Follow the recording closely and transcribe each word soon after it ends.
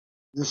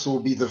This will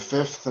be the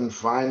fifth and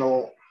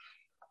final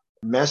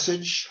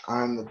message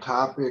on the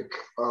topic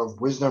of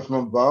wisdom from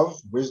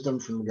above, wisdom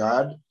from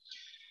God.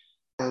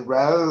 And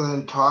rather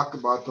than talk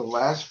about the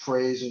last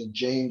phrase in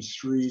James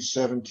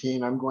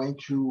 3:17, I'm going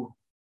to,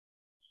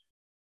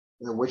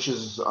 which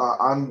is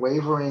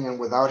unwavering and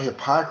without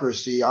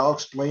hypocrisy, I'll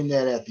explain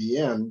that at the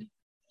end.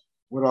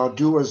 What I'll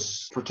do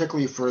is,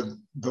 particularly for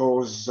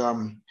those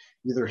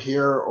either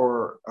here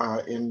or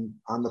in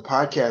on the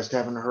podcast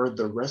haven't heard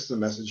the rest of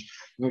the message,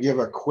 I'm going to give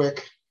a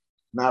quick,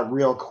 not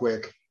real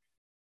quick,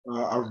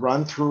 a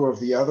run through of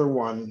the other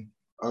one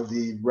of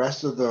the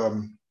rest of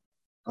the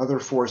other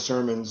four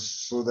sermons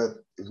so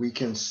that we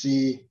can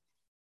see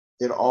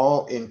it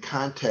all in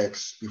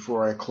context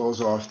before I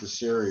close off the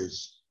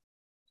series.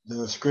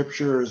 The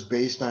scripture is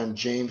based on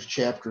James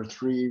chapter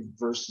 3,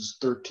 verses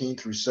 13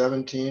 through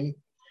 17,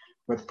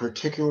 but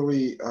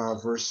particularly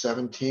verse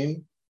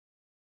 17.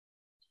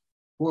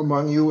 Who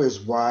among you is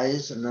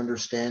wise and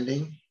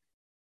understanding?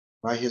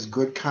 By his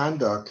good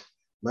conduct,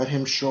 let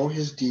him show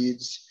his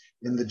deeds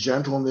in the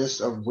gentleness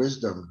of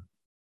wisdom.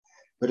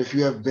 But if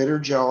you have bitter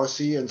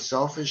jealousy and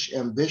selfish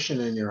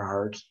ambition in your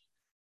heart,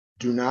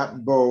 do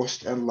not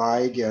boast and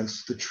lie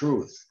against the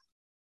truth.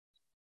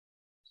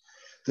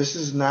 This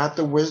is not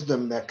the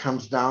wisdom that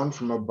comes down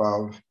from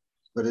above,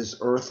 but is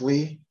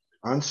earthly,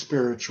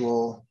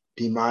 unspiritual,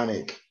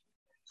 demonic.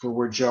 For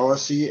where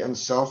jealousy and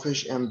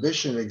selfish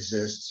ambition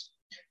exists,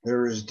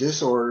 there is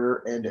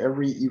disorder and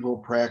every evil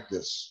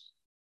practice.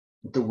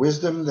 But the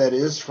wisdom that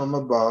is from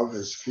above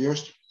is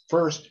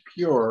first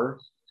pure,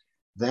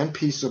 then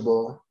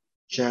peaceable,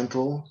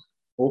 gentle,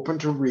 open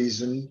to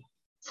reason,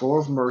 full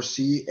of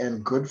mercy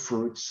and good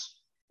fruits,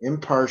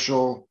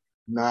 impartial,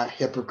 not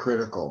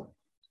hypocritical.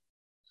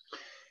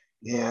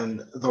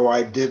 And though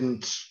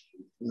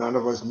none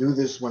of us knew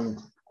this when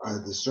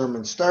the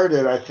sermon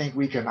started, I think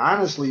we can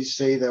honestly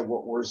say that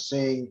what we're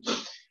seeing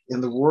in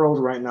the world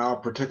right now,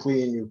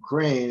 particularly in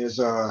Ukraine, is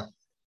a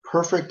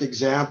perfect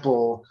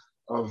example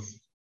of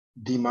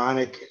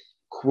demonic,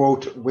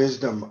 quote,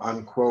 wisdom,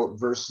 unquote,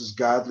 versus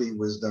godly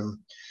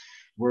wisdom,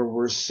 where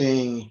we're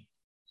seeing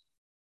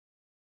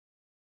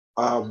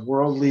a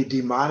worldly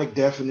demonic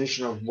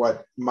definition of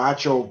what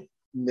macho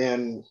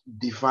men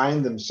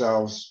define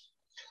themselves,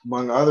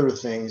 among other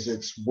things.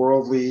 It's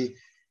worldly,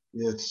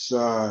 it's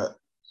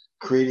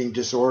creating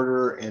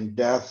disorder and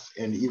death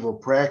and evil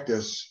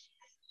practice,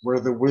 where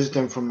the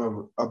wisdom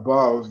from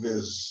above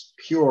is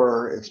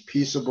pure, it's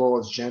peaceable,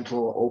 it's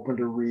gentle, open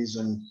to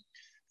reason,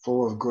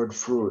 full of good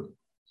fruit.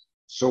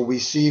 So we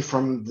see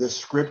from this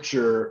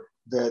scripture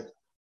that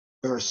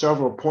there are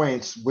several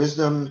points.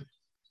 Wisdom,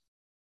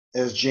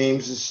 as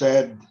James has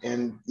said,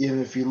 and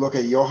even if you look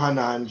at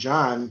Yohanan,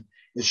 John,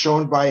 is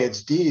shown by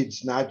its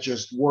deeds, not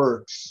just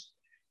works,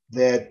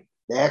 that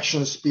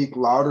actions speak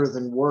louder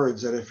than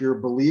words, that if you're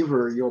a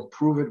believer, you'll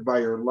prove it by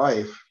your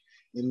life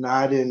and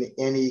not in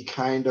any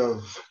kind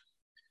of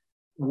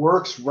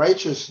works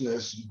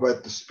righteousness,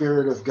 but the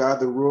Spirit of God,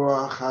 the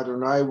Ruach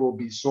Adonai, will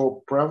be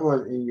so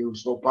prevalent in you,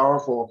 so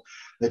powerful,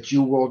 that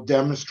you will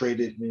demonstrate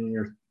it in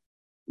your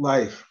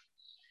life.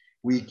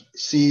 We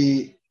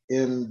see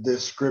in the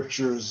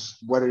scriptures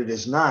what it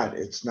is not.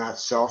 It's not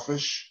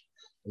selfish,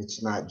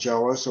 it's not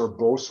jealous or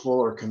boastful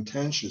or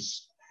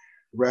contentious.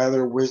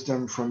 Rather,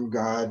 wisdom from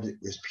God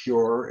is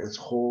pure, it's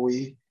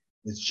holy,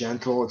 it's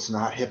gentle, it's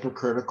not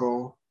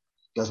hypocritical,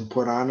 doesn't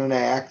put on an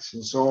act,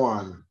 and so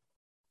on.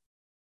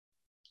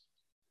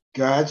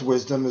 God's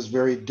wisdom is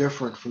very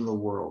different from the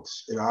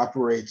world's. It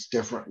operates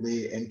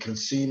differently and can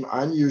seem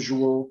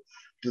unusual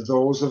to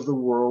those of the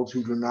world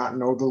who do not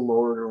know the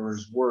Lord or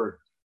his word.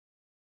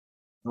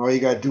 All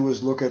you got to do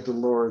is look at the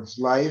Lord's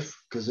life,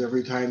 because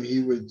every time he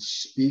would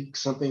speak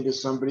something to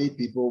somebody,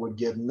 people would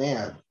get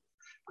mad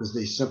because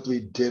they simply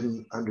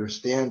didn't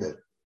understand it.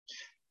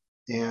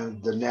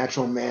 And the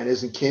natural man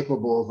isn't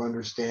capable of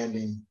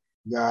understanding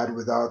God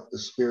without the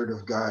Spirit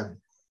of God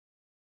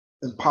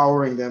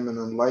empowering them and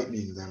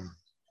enlightening them.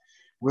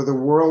 Where the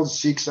world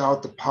seeks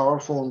out the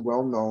powerful and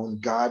well-known,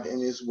 God in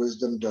his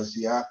wisdom does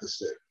the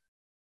opposite.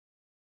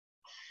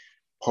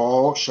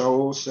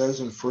 Shaul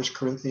says in 1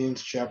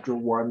 Corinthians chapter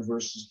 1,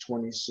 verses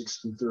 26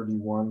 through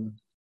 31,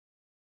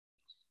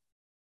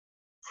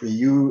 for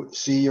you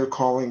see your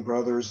calling,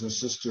 brothers and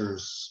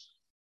sisters,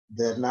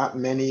 that not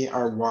many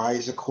are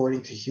wise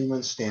according to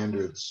human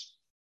standards.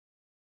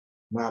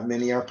 Not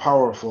many are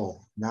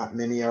powerful, not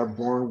many are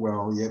born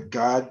well, yet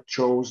God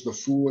chose the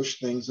foolish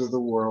things of the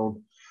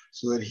world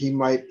so that he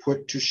might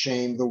put to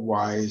shame the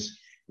wise,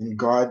 and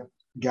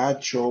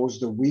God chose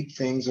the weak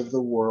things of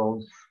the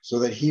world so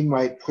that he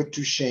might put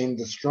to shame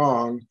the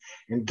strong,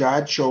 and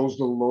God chose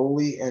the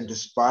lowly and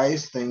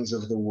despised things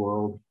of the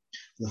world,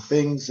 the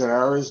things that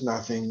are as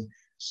nothing,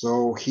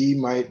 so he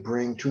might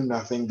bring to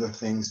nothing the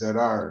things that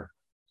are,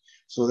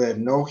 so that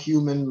no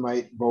human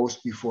might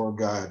boast before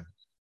God.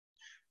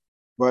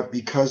 But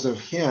because of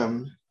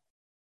him,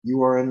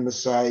 you are in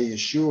Messiah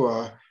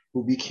Yeshua,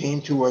 who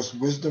became to us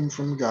wisdom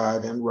from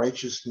God and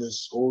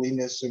righteousness,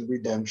 holiness, and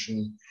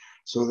redemption,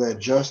 so that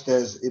just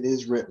as it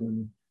is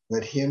written,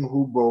 let him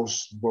who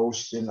boasts,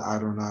 boast in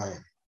Adonai.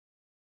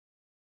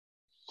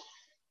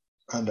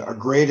 And a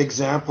great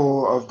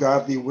example of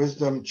godly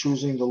wisdom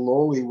choosing the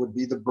lowly would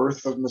be the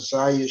birth of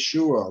Messiah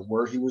Yeshua,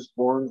 where he was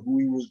born, who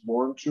he was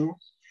born to.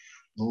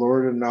 The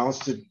Lord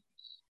announced it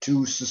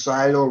to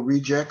societal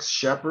rejects,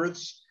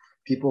 shepherds,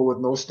 people with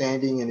no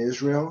standing in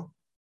Israel.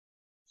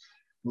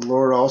 The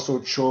Lord also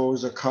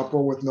chose a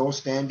couple with no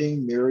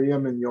standing,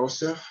 Miriam and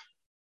Joseph,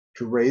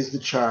 to raise the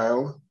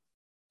child.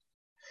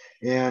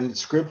 And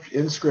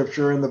in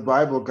Scripture, in the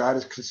Bible, God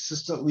has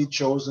consistently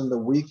chosen the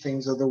weak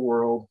things of the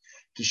world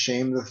to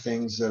shame the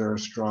things that are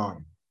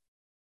strong.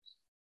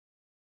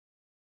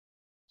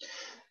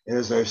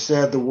 As I've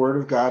said, the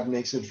Word of God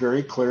makes it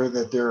very clear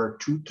that there are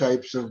two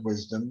types of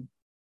wisdom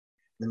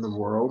in the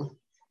world.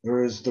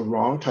 There is the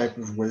wrong type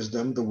of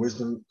wisdom, the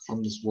wisdom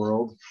from this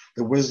world,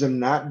 the wisdom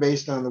not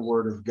based on the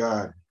Word of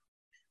God,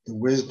 the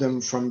wisdom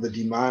from the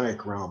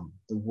demonic realm.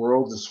 The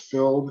world is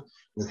filled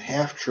with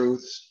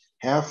half-truths,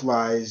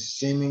 half-lies,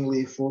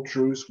 seemingly full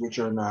truths which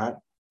are not,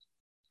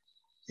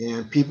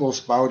 and people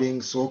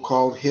spouting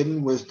so-called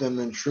hidden wisdom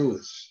and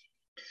truths.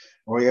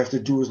 All you have to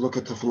do is look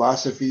at the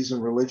philosophies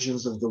and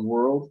religions of the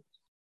world.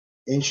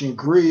 Ancient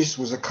Greece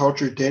was a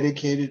culture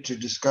dedicated to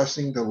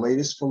discussing the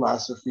latest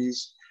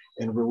philosophies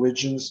and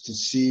religions to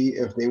see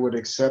if they would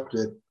accept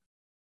it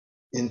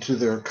into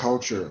their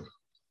culture.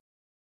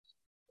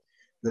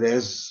 But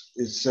as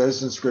it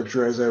says in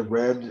Scripture, as I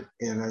read,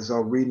 and as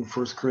I'll read in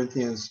 1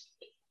 Corinthians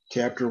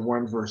chapter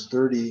 1, verse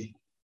 30,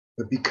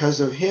 but because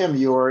of him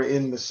you are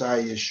in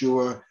Messiah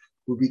Yeshua,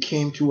 who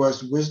became to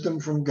us wisdom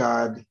from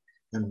God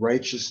and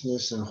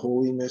righteousness and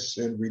holiness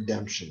and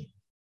redemption.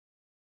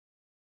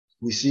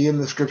 We see in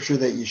the Scripture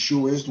that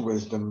Yeshua is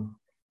wisdom,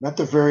 not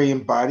the very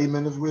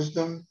embodiment of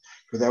wisdom,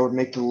 for that would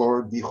make the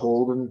Lord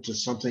beholden to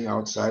something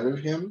outside of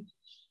him.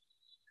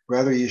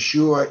 Rather,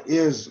 Yeshua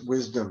is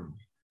wisdom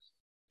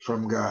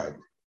from God.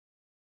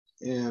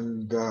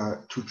 And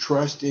to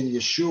trust in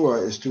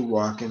Yeshua is to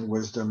walk in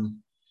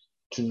wisdom,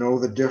 to know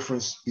the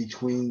difference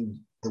between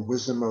the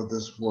wisdom of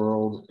this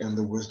world and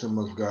the wisdom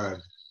of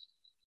God.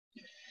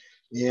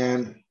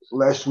 And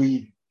lest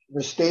we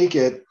mistake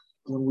it,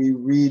 when we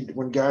read,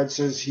 when God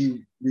says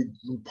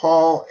when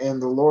Paul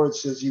and the Lord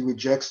says he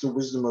rejects the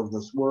wisdom of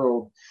this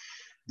world,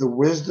 the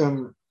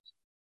wisdom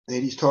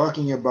that he's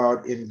talking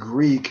about in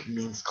Greek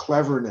means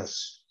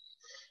cleverness,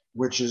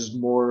 which is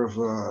more of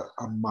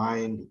a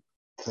mind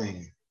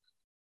thing,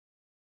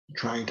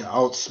 trying to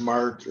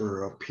outsmart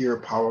or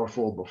appear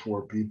powerful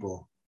before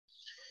people.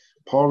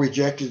 Paul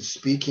rejected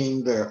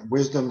speaking the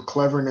wisdom,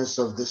 cleverness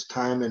of this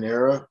time and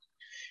era.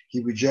 He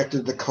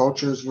rejected the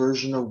culture's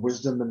version of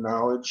wisdom and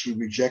knowledge. He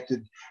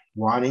rejected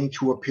wanting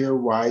to appear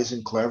wise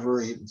and clever.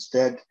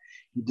 Instead,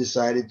 he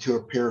decided to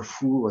appear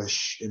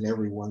foolish in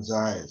everyone's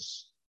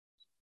eyes.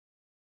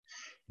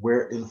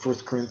 Where in 1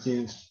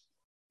 Corinthians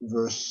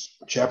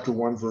chapter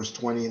 1, verse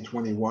 20 and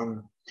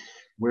 21,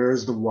 where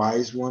is the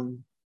wise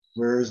one?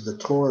 Where is the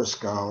Torah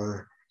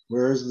scholar?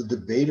 Where is the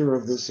debater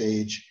of this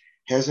age?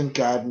 Hasn't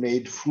God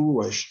made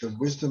foolish the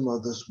wisdom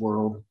of this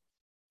world?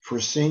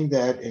 Foreseeing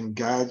that in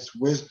God's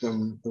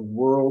wisdom, the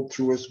world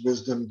through his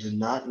wisdom did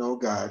not know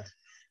God,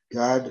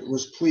 God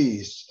was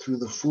pleased through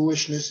the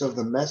foolishness of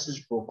the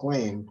message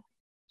proclaimed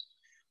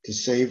to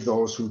save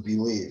those who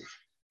believe.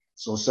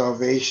 So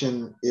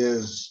salvation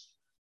is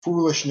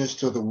foolishness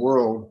to the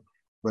world,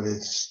 but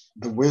it's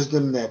the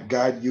wisdom that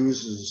God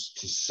uses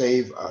to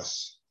save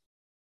us.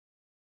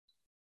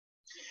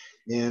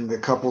 And a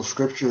couple of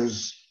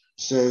scriptures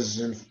says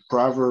in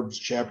Proverbs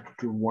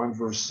chapter 1,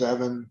 verse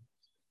 7,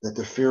 that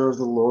the fear of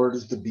the Lord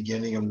is the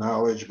beginning of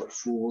knowledge, but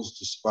fools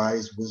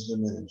despise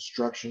wisdom and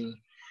instruction.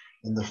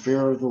 And the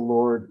fear of the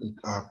Lord,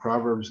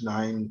 Proverbs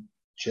 9,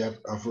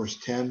 verse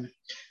 10,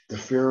 the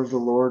fear of the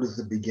Lord is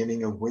the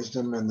beginning of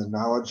wisdom, and the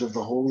knowledge of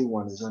the Holy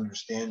One is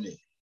understanding.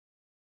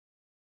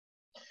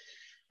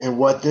 And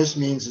what this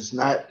means is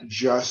not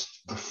just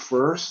the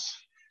first,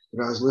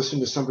 but I was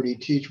listening to somebody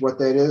teach what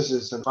that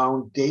is a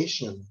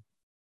foundation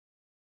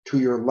to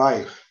your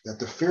life, that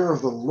the fear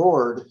of the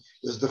Lord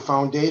is the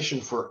foundation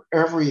for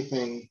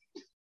everything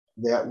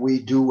that we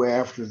do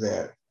after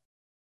that.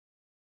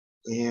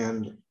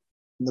 And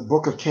in the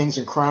book of Kings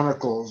and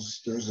Chronicles,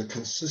 there's a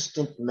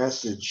consistent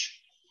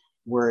message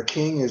where a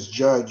king is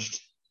judged,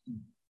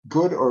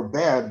 good or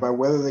bad, by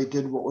whether they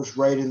did what was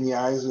right in the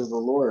eyes of the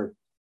Lord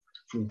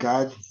from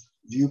God's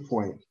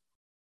viewpoint.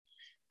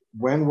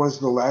 When was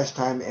the last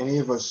time any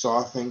of us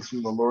saw things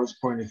from the Lord's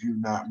point of view,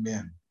 not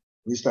men,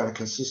 at least on a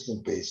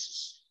consistent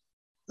basis?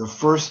 The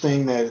first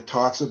thing that it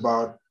talks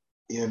about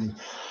in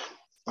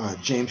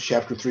James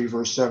chapter 3,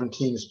 verse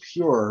 17 is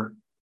pure.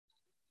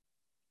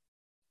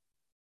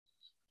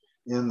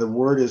 And the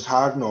word is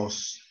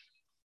hagnos.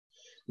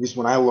 At least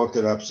when I looked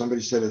it up,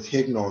 somebody said it's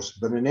hignos.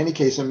 But in any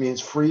case, it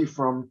means free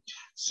from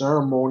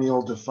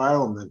ceremonial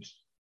defilement.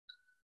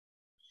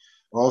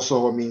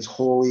 Also, it means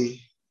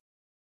holy,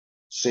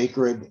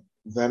 sacred,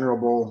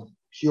 venerable,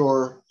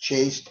 pure,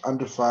 chaste,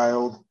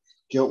 undefiled,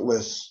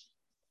 guiltless.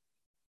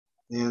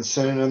 And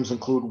synonyms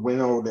include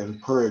winnowed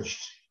and purged.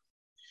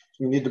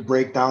 We need to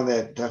break down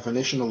that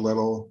definition a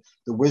little.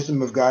 The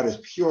wisdom of God is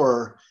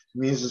pure,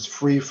 means it's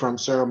free from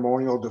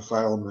ceremonial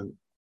defilement.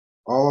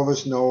 All of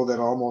us know that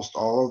almost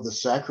all of the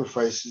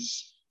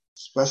sacrifices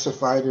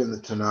specified in the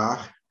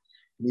Tanakh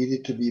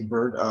needed to be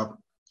burnt up.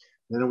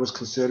 Then it was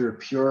considered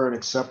pure and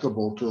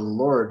acceptable to the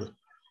Lord.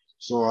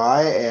 So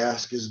I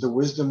ask, is the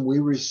wisdom we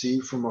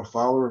receive from a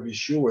follower of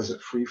Yeshua, is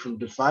it free from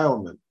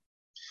defilement?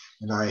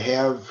 And I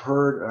have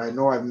heard, I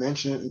know I've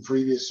mentioned it in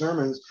previous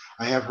sermons,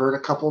 I have heard a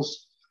couple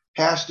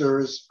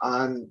pastors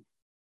on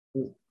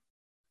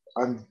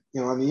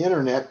the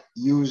internet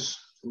use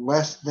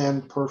less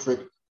than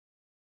perfect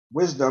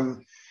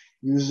wisdom,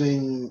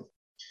 using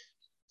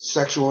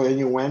sexual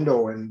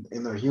innuendo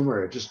in their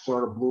humor. It just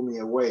sort of blew me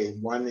away.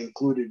 One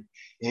included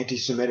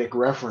anti-Semitic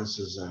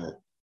references in it.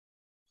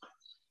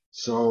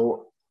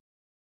 So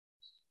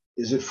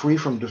is it free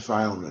from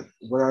defilement?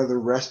 What are the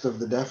rest of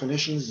the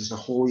definitions? Is it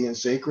holy and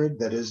sacred,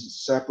 that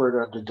is separate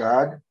unto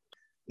God?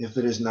 If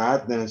it is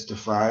not, then it's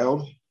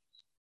defiled.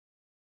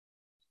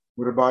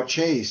 What about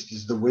chaste?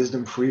 Is the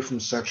wisdom free from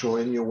sexual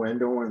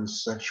innuendo and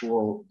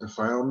sexual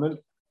defilement?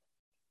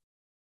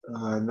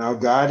 Now,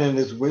 God in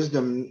his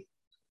wisdom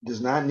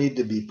does not need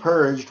to be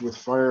purged with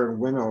fire and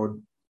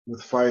winnowed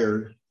with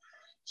fire,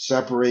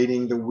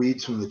 separating the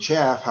weeds from the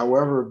chaff.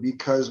 However,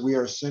 because we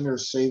are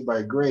sinners saved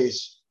by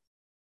grace,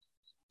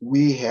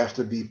 we have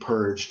to be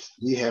purged.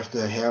 We have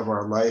to have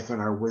our life and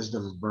our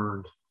wisdom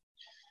burned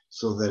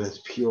so that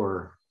it's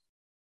pure.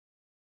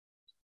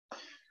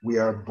 We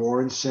are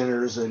born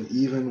sinners, and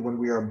even when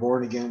we are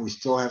born again, we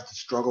still have to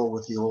struggle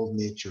with the old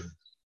nature.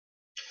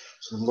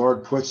 So the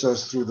Lord puts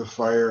us through the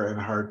fire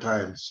and hard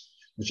times,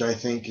 which I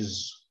think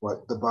is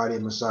what the body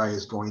of Messiah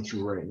is going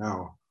through right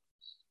now.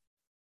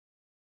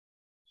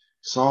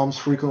 Psalms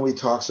frequently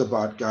talks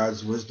about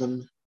God's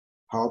wisdom.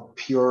 How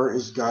pure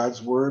is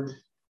God's word?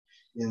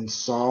 In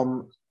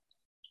Psalm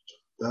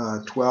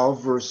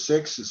 12, verse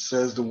 6, it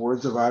says, the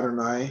words of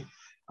Adonai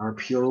are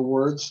pure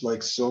words,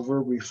 like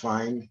silver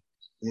refined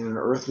in an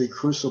earthly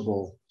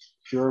crucible,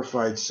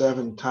 purified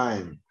 7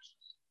 times.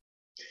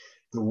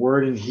 The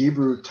word in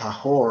Hebrew,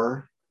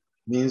 tahor,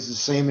 means the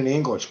same in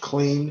English,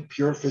 clean,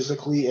 pure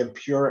physically, and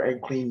pure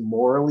and clean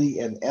morally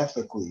and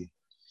ethically.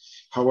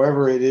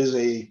 However, it is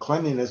a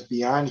cleanliness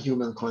beyond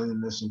human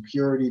cleanliness and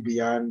purity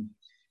beyond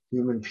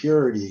human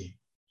purity.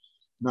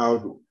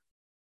 Now,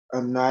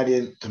 I'm not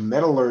into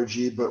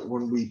metallurgy, but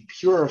when we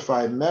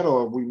purify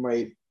metal, we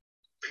might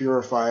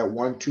purify it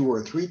 1, 2,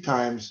 or 3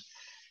 times,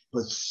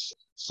 but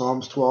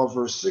Psalms 12,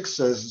 verse 6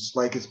 says it's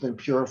like it's been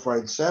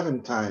purified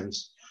 7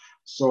 times.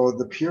 So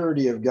the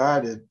purity of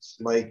God, it's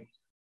like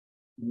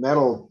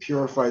metal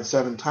purified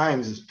 7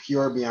 times, is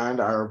pure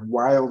beyond our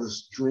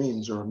wildest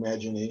dreams or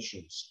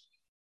imaginations.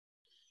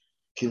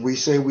 Can we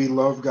say we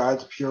love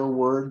God's pure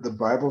word? The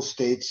Bible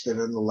states that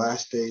in the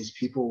last days,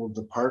 people will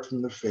depart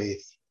from the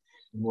faith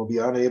and will be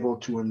unable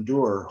to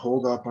endure,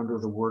 hold up under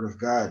the word of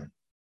God.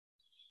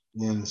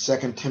 In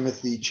 2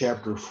 Timothy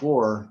chapter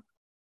 4,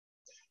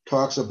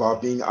 talks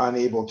about being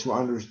unable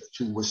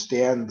to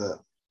withstand the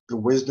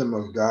wisdom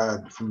of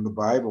God from the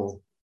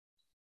Bible.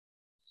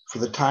 For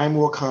the time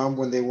will come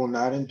when they will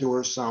not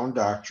endure sound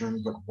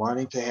doctrine, but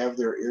wanting to have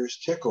their ears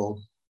tickled,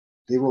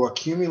 they will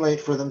accumulate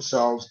for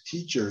themselves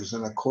teachers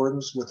in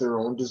accordance with their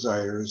own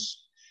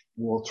desires,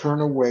 and will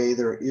turn away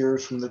their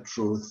ears from the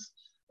truth,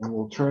 and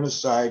will turn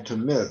aside to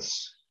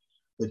myths.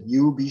 But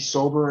you be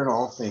sober in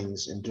all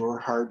things, endure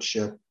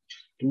hardship,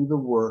 do the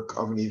work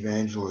of an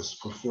evangelist,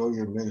 fulfill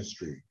your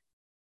ministry.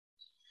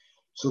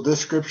 So this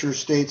scripture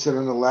states that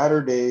in the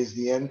latter days,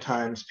 the end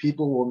times,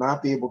 people will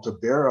not be able to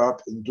bear up,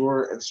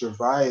 endure, and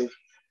survive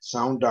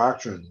sound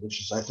doctrine,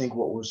 which is, I think,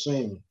 what we're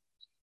seeing.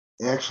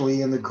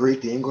 Actually, in the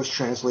Greek, the English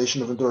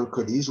translation of endure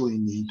could easily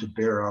mean to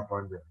bear up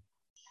under.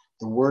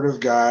 The word of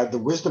God, the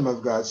wisdom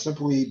of God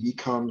simply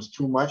becomes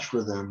too much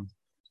for them.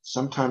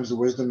 Sometimes the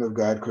wisdom of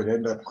God could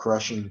end up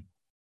crushing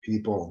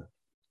people.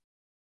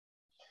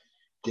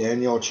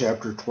 Daniel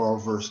chapter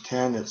 12, verse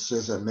 10, it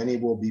says that many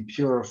will be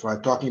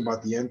purified, talking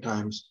about the end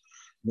times.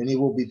 Many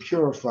will be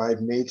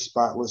purified, made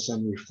spotless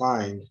and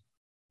refined,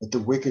 but the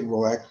wicked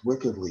will act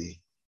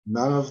wickedly.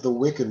 None of the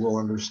wicked will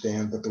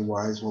understand, but the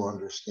wise will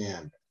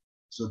understand.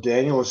 So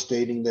Daniel is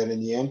stating that in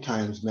the end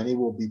times, many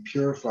will be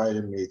purified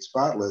and made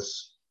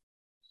spotless,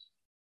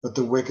 but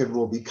the wicked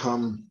will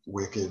become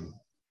wicked.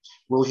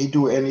 Will he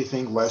do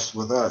anything less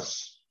with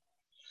us?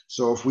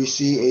 So if we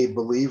see a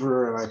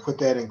believer, and I put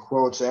that in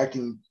quotes,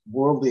 acting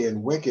worldly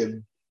and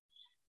wicked,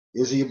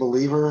 is he a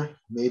believer?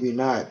 Maybe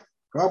not.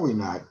 Probably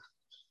not.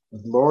 The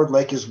Lord,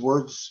 like his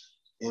words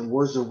and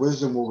words of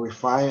wisdom, will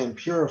refine and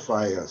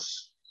purify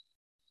us.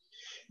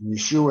 And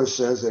Yeshua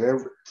says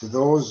that to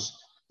those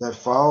that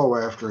follow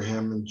after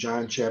him in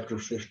John chapter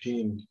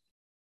 15,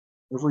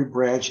 every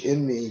branch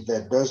in me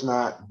that does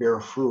not bear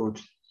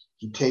fruit,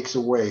 he takes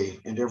away,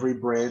 and every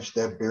branch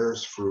that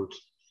bears fruit,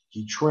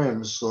 he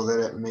trims so that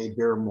it may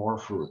bear more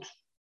fruit.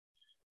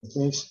 I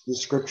think the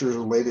scripture is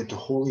related to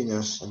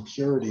holiness and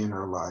purity in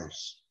our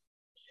lives.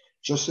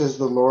 Just as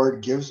the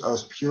Lord gives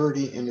us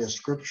purity in his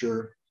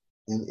scripture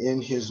and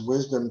in his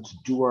wisdom to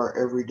do our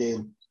everyday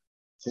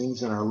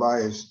things in our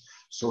lives,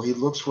 so he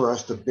looks for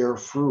us to bear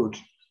fruit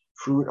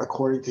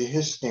according to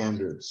his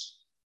standards.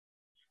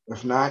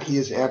 If not, he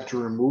is apt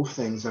to remove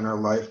things in our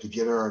life to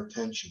get our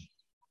attention.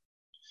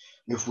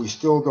 If we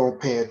still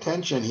don't pay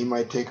attention, he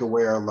might take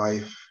away our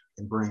life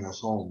and bring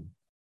us home.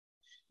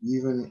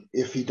 Even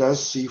if he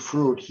does see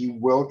fruit, he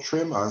will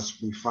trim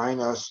us, refine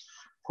us,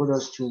 put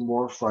us through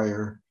more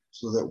fire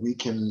so that we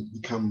can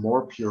become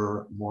more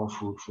pure, more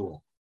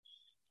fruitful,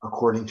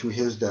 according to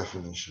his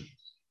definition.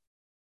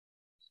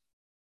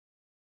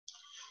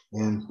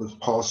 And as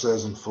Paul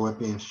says in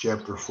Philippians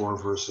chapter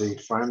 4, verse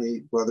 8,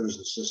 finally, brothers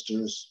and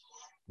sisters,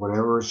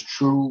 whatever is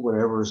true,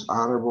 whatever is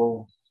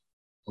honorable,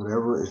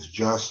 whatever is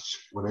just,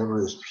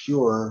 whatever is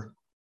pure,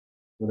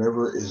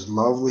 whatever is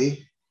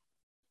lovely,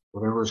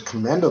 whatever is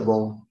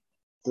commendable,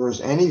 if there is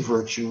any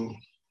virtue,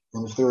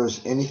 and if there is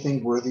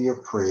anything worthy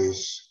of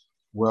praise,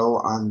 well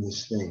on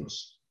these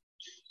things.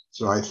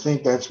 So I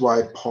think that's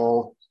why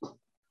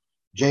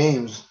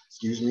James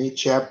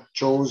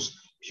chose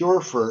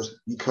pure first,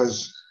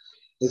 because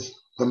it's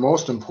the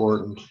most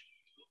important.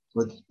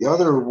 But the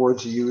other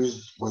words he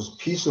used was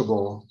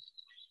peaceable.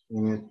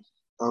 And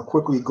I'll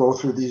quickly go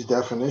through these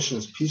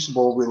definitions.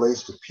 Peaceable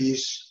relates to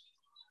peace,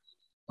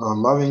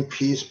 loving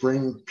peace,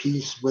 bringing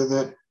peace with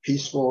it,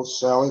 peaceful,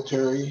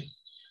 salutary.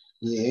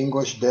 The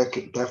English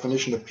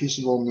definition of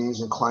peaceable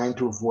means inclined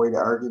to avoid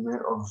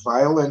argument or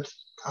violent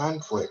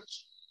conflict.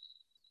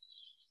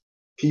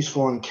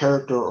 Peaceful in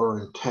character or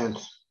intent,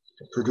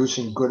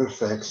 producing good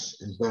effects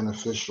and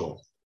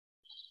beneficial.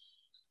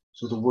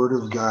 So the word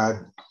of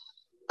God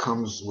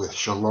comes with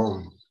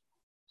shalom,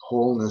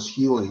 wholeness,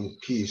 healing,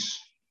 peace.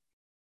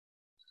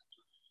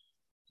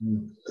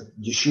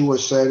 Yeshua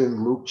said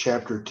in Luke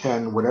chapter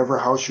 10, whatever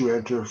house you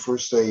enter,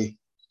 first say,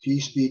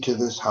 peace be to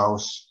this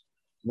house.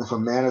 And if a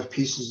man of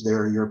peace is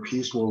there, your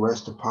peace will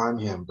rest upon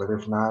him. But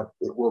if not,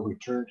 it will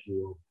return to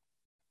you.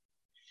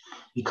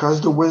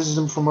 Because the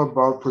wisdom from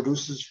above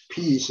produces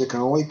peace, it can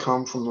only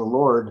come from the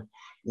Lord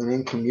and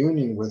in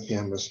communion with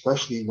him,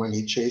 especially when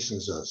he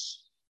chastens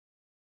us.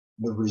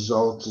 The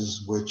result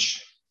is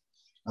which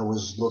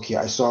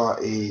I saw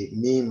a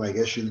meme, I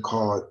guess you'd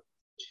call it,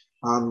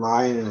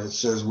 online, and it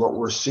says what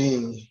we're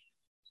seeing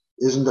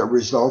isn't a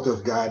result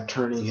of God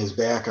turning his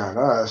back on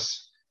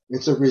us.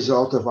 It's a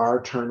result of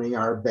our turning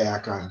our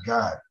back on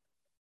God.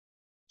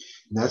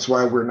 And that's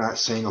why we're not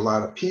seeing a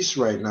lot of peace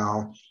right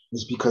now,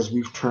 is because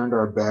we've turned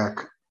our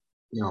back,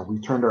 we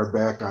turned our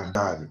back on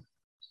God.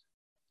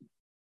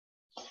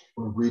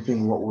 We're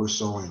reaping what we're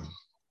sowing.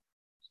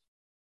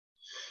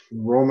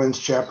 In Romans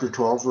chapter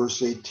 12,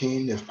 verse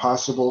 18, if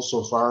possible,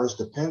 so far as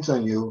depends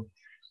on you,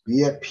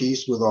 be at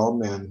peace with all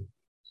men.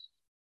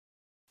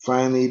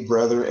 Finally,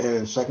 brethren, and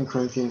in 2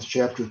 Corinthians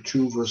chapter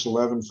 2, verse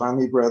 11,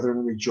 finally,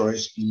 brethren,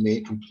 rejoice, be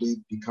made complete,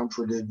 be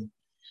comforted,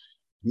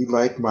 be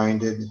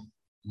like-minded,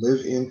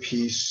 live in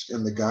peace,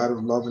 and the God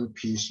of love and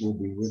peace will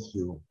be with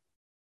you.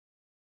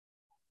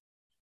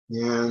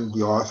 And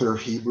the author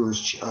of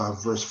Hebrews,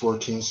 verse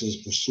 14 says,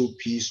 pursue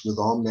peace with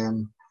all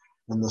men,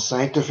 and the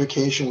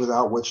sanctification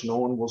without which no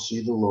one will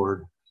see the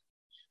Lord.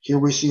 Here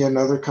we see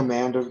another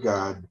command of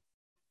God,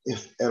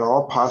 if at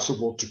all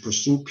possible, to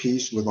pursue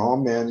peace with all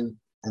men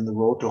and the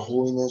road to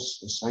holiness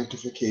and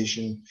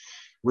sanctification,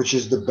 which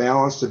is the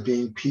balance of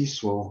being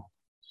peaceful.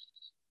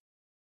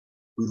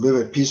 We live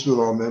at peace with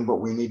all men,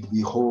 but we need to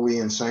be holy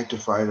and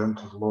sanctified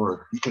unto the Lord.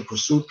 We can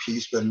pursue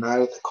peace, but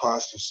not at the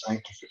cost of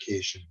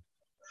sanctification.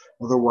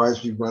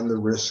 Otherwise, we run the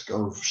risk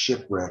of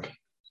shipwreck.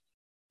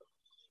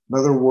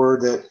 Another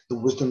word that the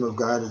wisdom of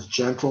God is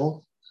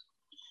gentle,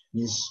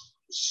 means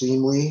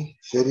seemly,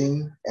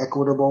 fitting,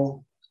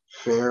 equitable,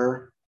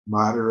 fair,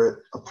 moderate,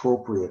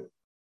 appropriate.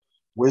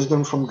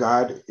 Wisdom from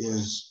God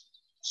is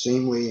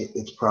seemly,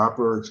 it's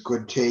proper, it's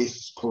good taste,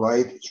 it's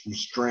polite, it's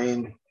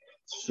restrained,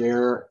 it's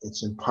fair,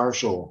 it's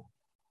impartial.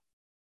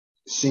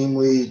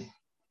 Seemly,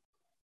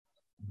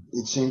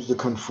 it seems to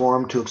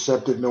conform to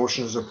accepted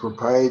notions of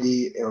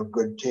propriety or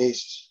good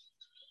taste.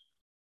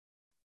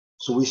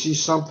 So we see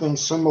something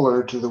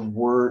similar to the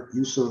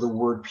use of the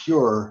word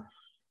pure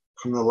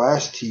from the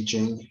last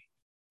teaching,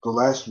 the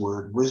last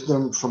word.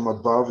 Wisdom from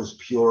above is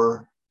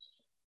pure,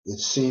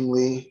 it's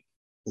seemly,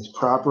 it's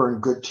proper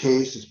and good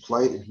taste, it's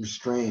polite, it's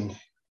restrained.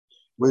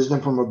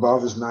 Wisdom from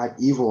above is not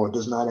evil, it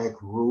does not act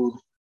rude,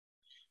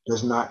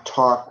 does not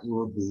talk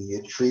rudely,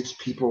 it treats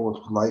people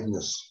with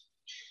politeness.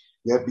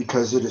 Yet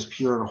because it is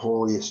pure and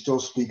holy, it still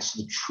speaks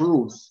the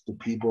truth to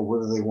people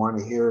whether they want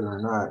to hear it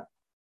or not.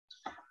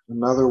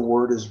 Another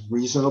word is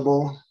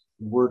reasonable.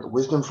 The word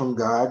wisdom from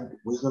God,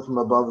 wisdom from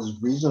above is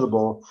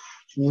reasonable,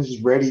 which means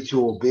it's ready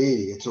to obey.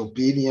 It's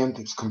obedient,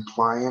 it's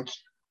compliant,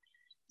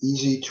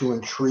 easy to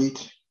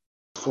entreat,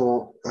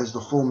 as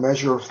the full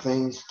measure of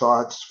things,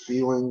 thoughts,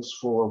 feelings,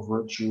 full of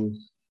virtue,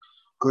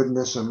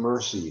 goodness, and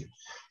mercy.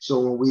 So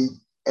when we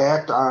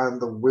act on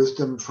the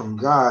wisdom from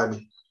God,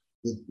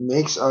 it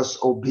makes us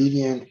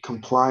obedient,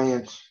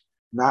 compliant,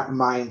 not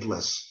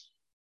mindless,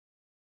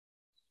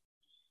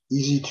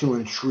 easy to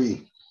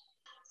entreat.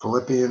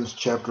 Philippians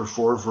chapter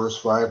 4,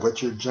 verse 5,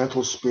 let your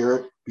gentle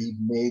spirit be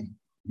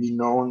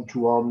known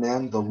to all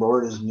men. The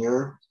Lord is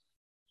near.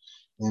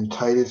 And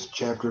Titus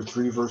chapter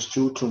 3, verse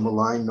 2, to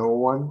malign no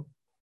one.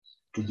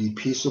 to be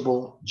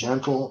peaceable,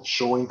 gentle,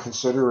 showing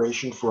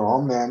consideration for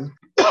all men,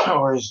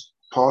 or as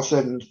Paul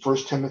said in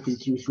 1 Timothy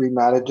 2:3,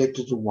 not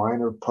addicted to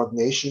wine or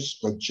pugnacious,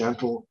 but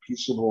gentle,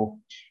 peaceable,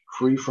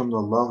 free from the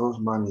love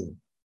of money.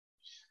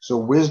 So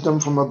wisdom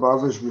from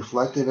above is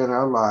reflected in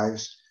our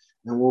lives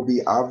and will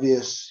be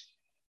obvious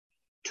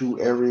to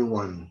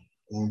everyone,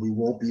 and we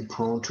won't be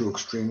prone to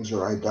extremes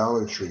or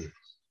idolatry.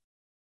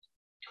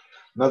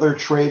 Another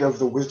trait of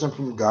the wisdom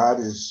from God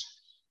is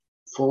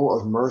full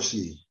of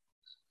mercy,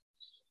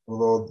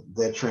 although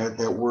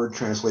that word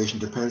translation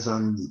depends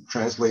on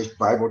the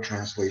Bible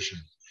translation.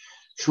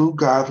 True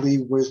godly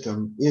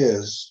wisdom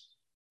is,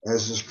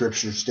 as the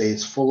scripture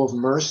states, full of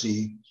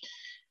mercy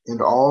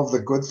and all of the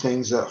good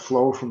things that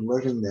flow from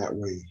living that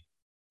way,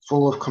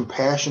 full of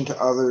compassion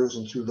to others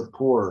and to the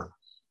poor,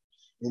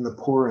 in the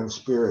poor in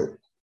spirit.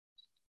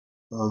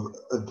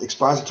 An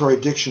expository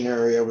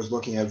dictionary I was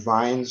looking at,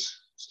 Vines,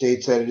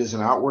 states that it is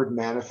an outward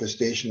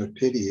manifestation of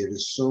pity. It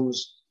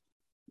assumes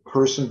the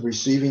person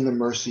receiving the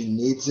mercy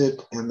needs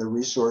it and the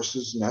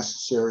resources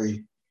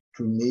necessary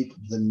to meet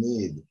the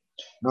need.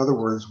 In other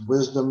words,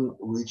 wisdom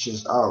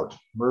reaches out,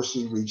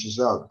 mercy reaches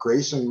out.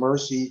 Grace and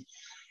mercy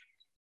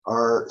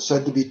are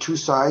said to be two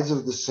sides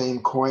of the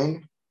same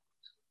coin.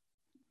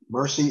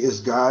 Mercy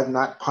is God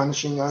not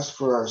punishing us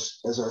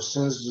as our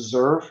sins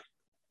deserve.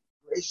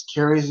 Grace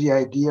carries the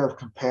idea of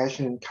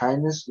compassion and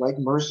kindness like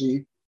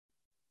mercy,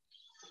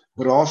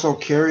 but also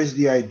carries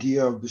the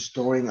idea of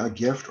bestowing a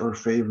gift or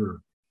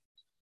favor.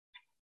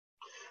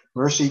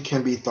 Mercy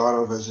can be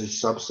thought of as a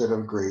subset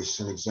of grace.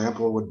 An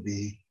example would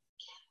be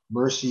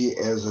mercy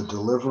as a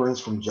deliverance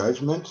from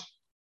judgment,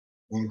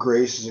 and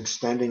grace is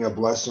extending a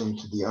blessing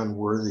to the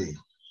unworthy,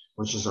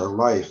 which is our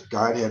life.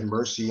 God had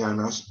mercy on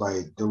us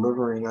by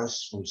delivering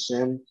us from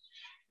sin.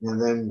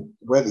 And then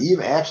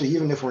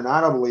even if we're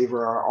not a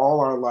believer, all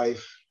our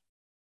life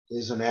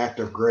is an act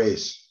of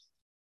grace.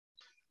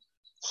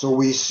 So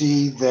we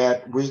see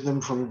that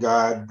wisdom from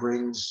God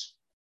brings,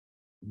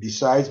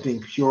 besides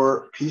being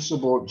pure,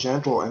 peaceable,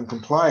 gentle, and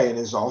compliant,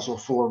 is also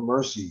full of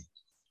mercy.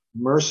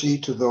 Mercy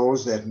to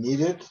those that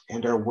need it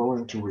and are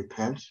willing to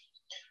repent,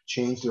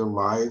 change their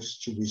lives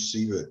to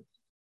receive it.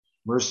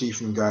 Mercy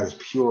from God is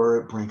pure,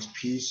 it brings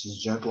peace,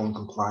 is gentle and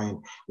compliant.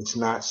 It's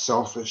not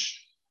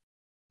selfish,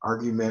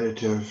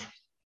 argumentative,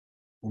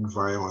 and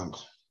violent.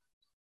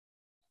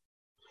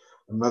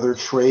 Another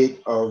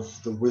trait of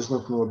the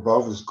wisdom from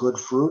above is good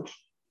fruit.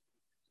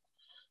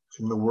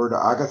 From the word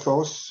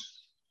agathos,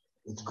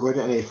 it's good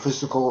in a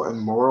physical and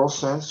moral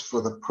sense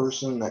for the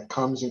person that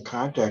comes in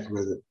contact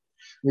with it.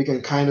 We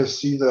can kind of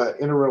see the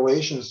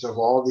interrelations of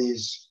all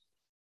these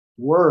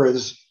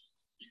words.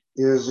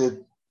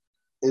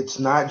 It's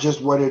not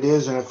just what it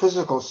is in a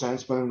physical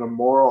sense, but in a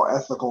moral,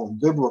 ethical,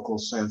 and biblical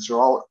sense. They're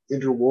all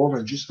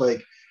interwoven, just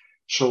like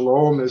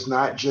shalom is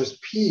not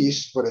just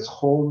peace, but it's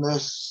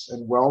wholeness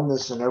and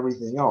wellness and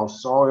everything else.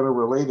 It's all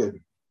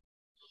interrelated.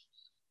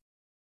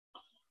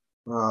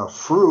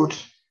 Fruit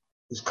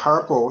is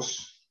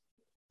karpos,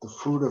 the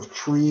fruit of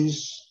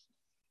trees,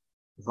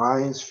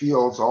 vines,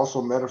 fields,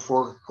 also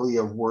metaphorically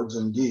of words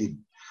and deed.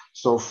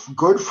 So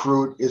good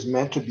fruit is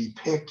meant to be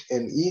picked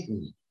and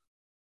eaten.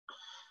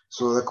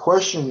 So the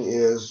question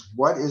is,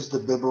 what is the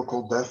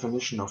biblical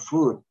definition of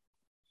fruit?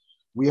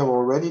 We have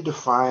already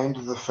defined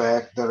the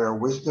fact that our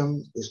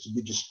wisdom is to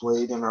be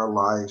displayed in our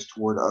lives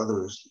toward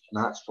others. It's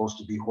not supposed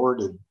to be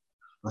hoarded,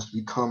 must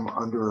become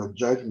under a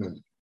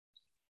judgment.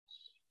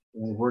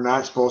 And we're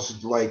not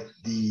supposed to, like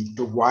the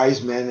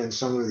wise men in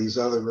some of these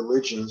other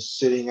religions,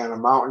 sitting on a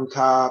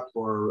mountaintop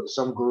or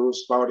some guru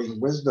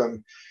spouting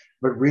wisdom,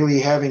 but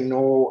really having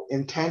no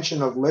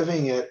intention of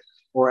living it,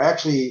 or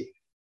actually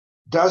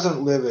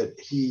doesn't live it.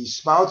 He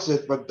spouts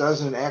it, but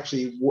doesn't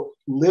actually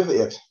live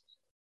it.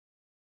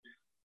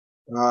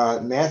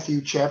 Matthew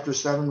chapter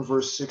 7,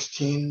 verse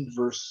 16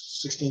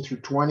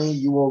 through 20,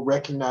 you will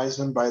recognize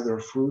them by their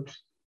fruit.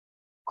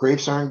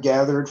 Grapes aren't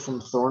gathered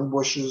from thorn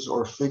bushes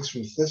or figs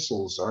from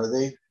thistles, are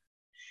they?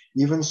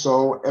 Even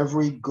so,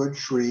 every good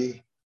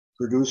tree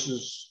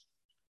produces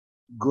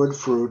good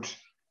fruit,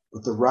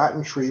 but the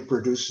rotten tree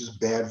produces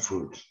bad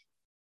fruit.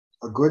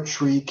 A good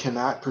tree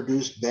cannot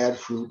produce bad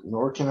fruit,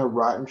 nor can a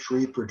rotten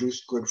tree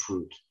produce good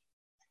fruit.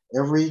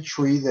 Every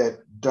tree that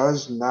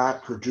does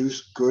not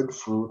produce good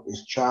fruit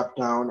is chopped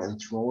down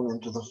and thrown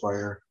into the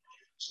fire.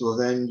 So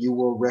then you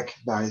will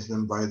recognize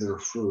them by their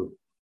fruit.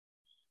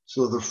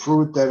 So the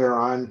fruit that are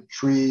on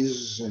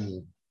trees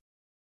and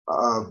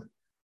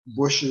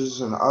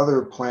bushes and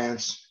other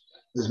plants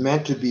is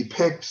meant to be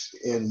picked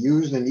and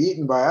used and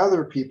eaten by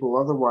other people.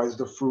 Otherwise,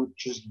 the fruit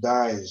just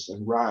dies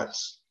and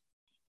rots.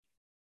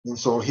 And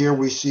so here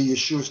we see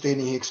Yeshua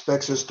stating he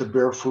expects us to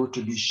bear fruit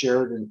to be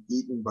shared and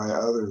eaten by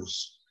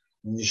others.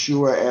 And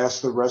Yeshua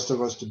asks the rest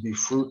of us to be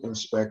fruit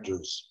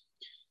inspectors.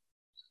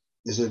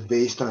 Is it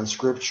based on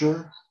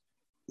scripture?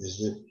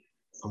 Is it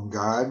from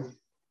God?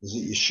 Is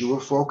it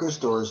Yeshua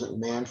focused or is it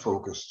man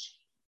focused?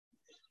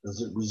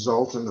 Does it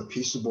result in the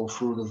peaceable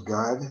fruit of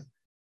God?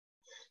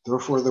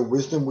 Therefore, the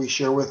wisdom we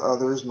share with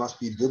others must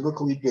be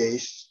biblically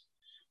based,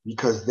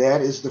 because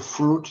that is the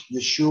fruit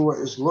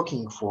Yeshua is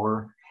looking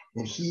for,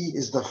 and he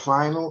is the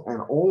final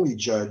and only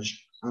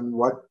judge on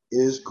what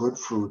is good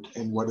fruit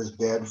and what is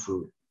bad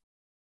fruit.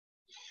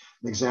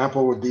 An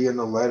example would be in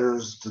the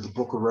letters to the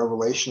book of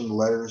Revelation,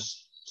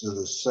 letters to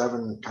the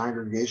 7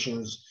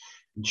 congregations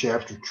in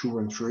chapter 2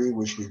 and 3,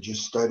 which we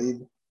just studied.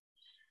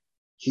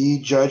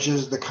 He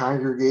judges the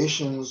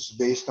congregations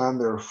based on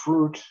their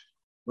fruit,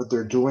 what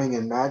they're doing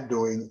and not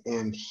doing,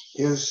 and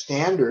his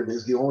standard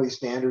is the only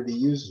standard he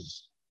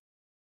uses.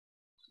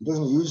 He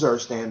doesn't use our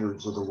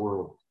standards of the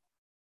world.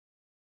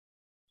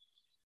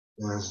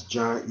 As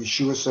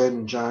Yeshua said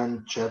in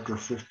John chapter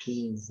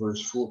 15,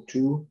 verse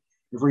 2,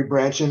 every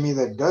branch in me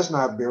that does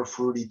not bear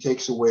fruit, he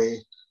takes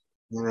away.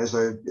 And as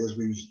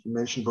we've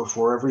mentioned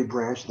before, every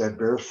branch that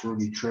bears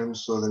fruit, he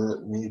trims so that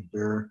it may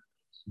bear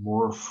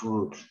more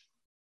fruit.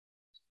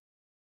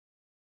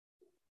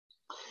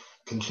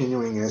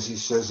 Continuing as he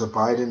says,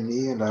 abide in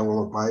me and I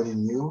will abide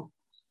in you.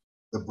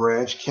 The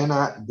branch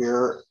cannot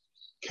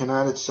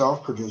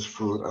itself produce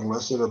fruit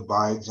unless it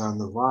abides on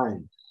the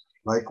vine.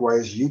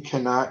 Likewise, you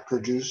cannot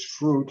produce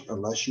fruit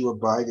unless you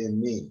abide in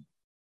me.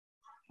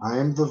 I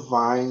am the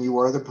vine, you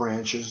are the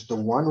branches. The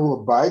one who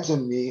abides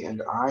in me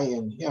and I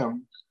in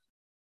him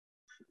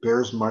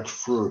bears much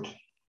fruit.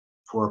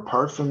 For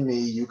apart from me,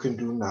 you can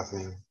do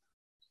nothing.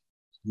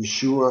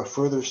 Yeshua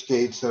further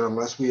states that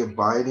unless we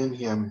abide in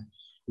him,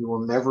 we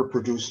will never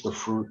produce the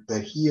fruit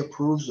that he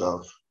approves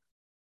of.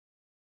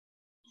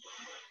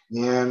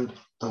 And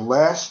the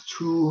last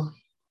 2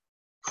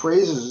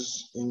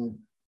 phrases in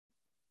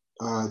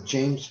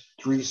James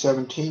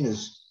 3:17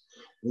 is,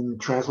 in the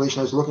translation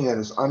I was looking at,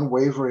 is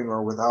unwavering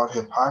or without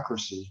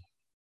hypocrisy.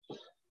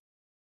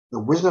 The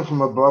wisdom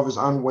from above is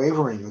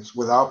unwavering. It's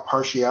without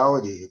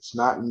partiality. It's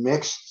not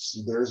mixed.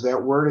 There's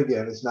that word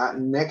again. It's not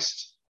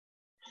mixed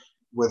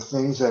with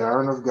things that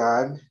aren't of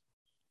God.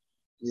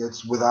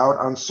 It's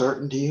without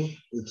uncertainty.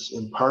 It's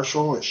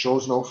impartial. It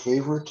shows no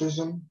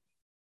favoritism.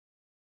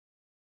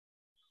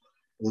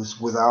 It's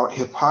without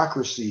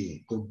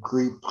hypocrisy. The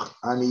Greek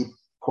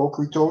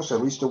anipokritos,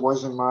 at least it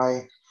was when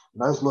I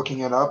was looking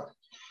it up.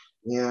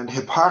 And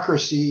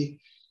hypocrisy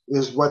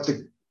is what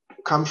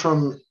comes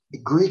from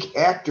Greek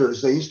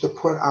actors. They used to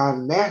put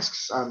on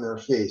masks on their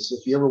face.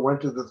 If you ever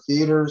went to the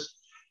theaters,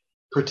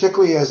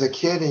 particularly as a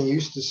kid, and you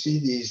used to see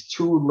these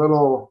 2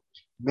 little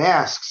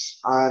masks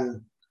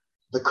on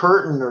the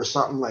curtain or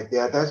something like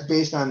that, that's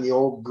based on the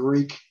old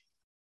Greek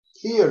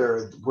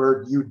theater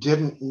where you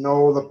didn't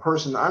know the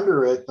person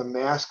under it. The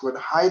mask would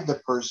hide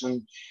the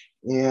person.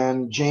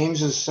 And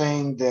James is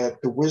saying that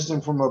the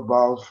wisdom from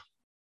above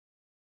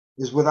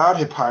is without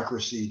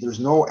hypocrisy. There's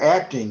no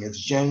acting. It's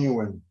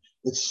genuine.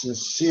 It's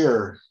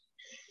sincere.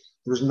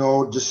 There's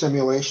no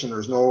dissimulation.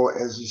 There's no,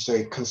 as you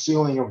say,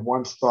 concealing of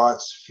one's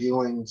thoughts,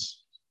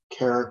 feelings,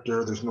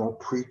 character. There's no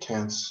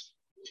pretense.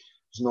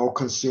 There's no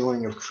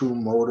concealing of true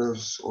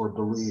motives or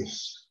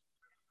beliefs.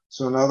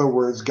 So in other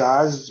words,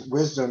 God's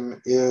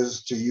wisdom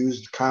is, to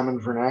use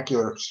common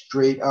vernacular,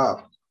 straight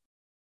up,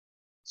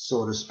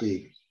 so to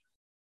speak.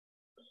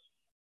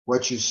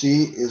 What you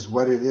see is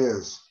what it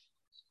is.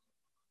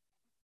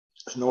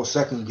 There's no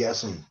second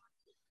guessing.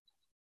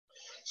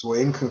 So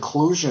in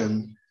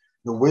conclusion,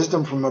 the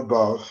wisdom from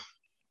above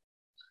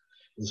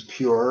is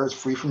pure, it's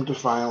free from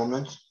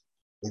defilement,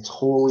 it's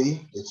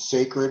holy, it's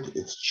sacred,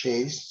 it's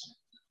chaste.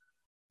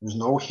 There's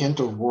no hint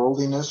of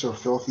worldliness or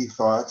filthy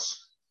thoughts.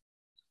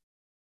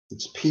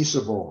 It's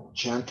peaceable,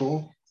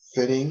 gentle,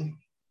 fitting,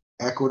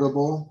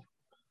 equitable,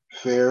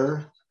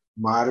 fair,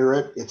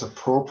 moderate. It's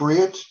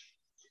appropriate.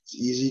 It's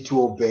easy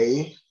to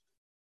obey.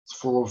 It's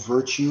full of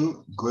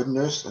virtue,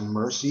 goodness, and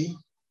mercy.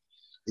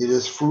 It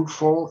is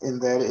fruitful in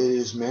that it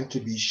is meant to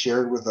be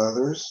shared with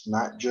others,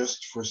 not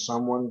just for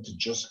someone to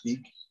just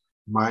speak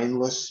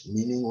mindless,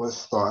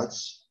 meaningless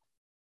thoughts.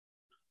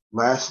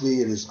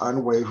 Lastly, it is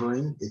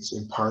unwavering. It's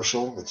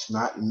impartial. It's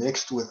not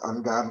mixed with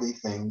ungodly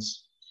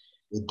things.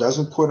 It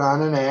doesn't put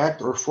on an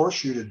act or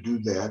force you to do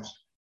that.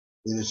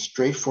 It is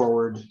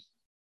straightforward,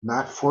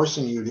 not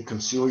forcing you to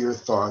conceal your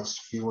thoughts,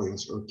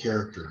 feelings, or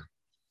character.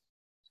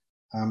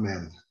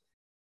 Amen.